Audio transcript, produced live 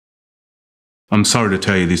I'm sorry to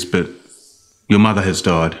tell you this, but your mother has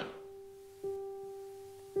died.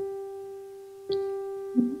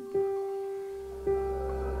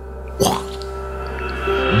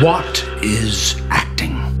 What is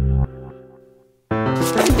acting?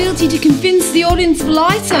 The ability to convince the audience of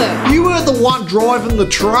lighter. You were the one driving the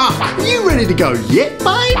truck. Are you ready to go yet,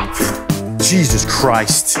 babe? Jesus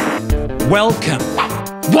Christ. Welcome.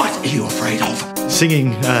 What are you afraid of?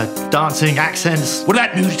 Singing, dancing, accents. What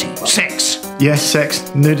about nudity? Sex? Yes,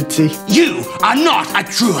 sex, nudity. You are not a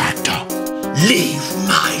true actor. Leave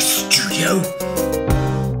my studio.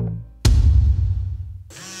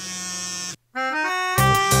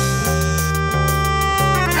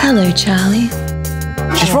 Hello, Charlie.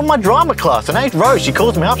 She's from my drama class. Her name's Rose. She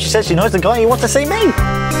calls me up. She says she knows the guy who wants to see me.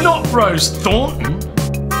 Not Rose Thornton.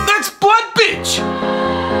 That's Blood Bitch.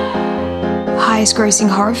 Highest grossing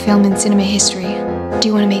horror film in cinema history. Do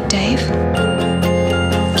you want to meet Dave?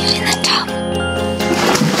 Get in the tub.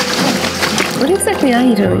 What exactly are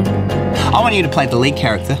you doing? I want you to play the lead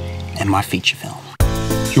character in my feature film.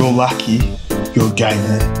 You're lucky. You're gay,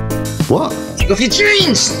 man. What? Take off your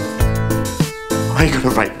jeans! Are you gonna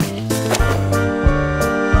rape me?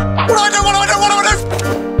 What do I do?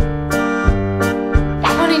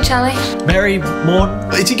 Morning, Charlie. Mary, Morn.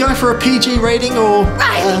 Is he going for a PG rating or...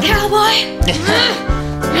 Right, cowboy.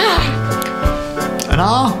 An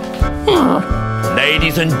R?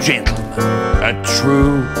 Ladies and gentlemen, a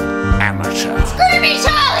true amateur. Screw me,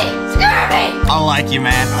 Charlie! Screw me! I like you,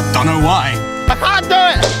 man. I don't know why. I can't do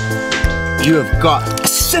it. You have got a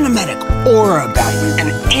cinematic aura about you,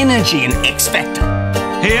 an energy and X factor.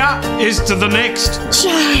 Here is to the next.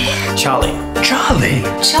 Charlie.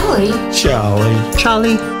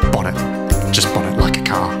 Bonnet. Just bonnet like a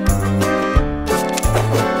car.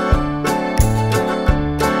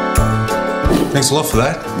 Thanks a lot for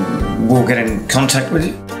that. We'll get in contact with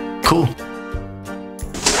you. Cool.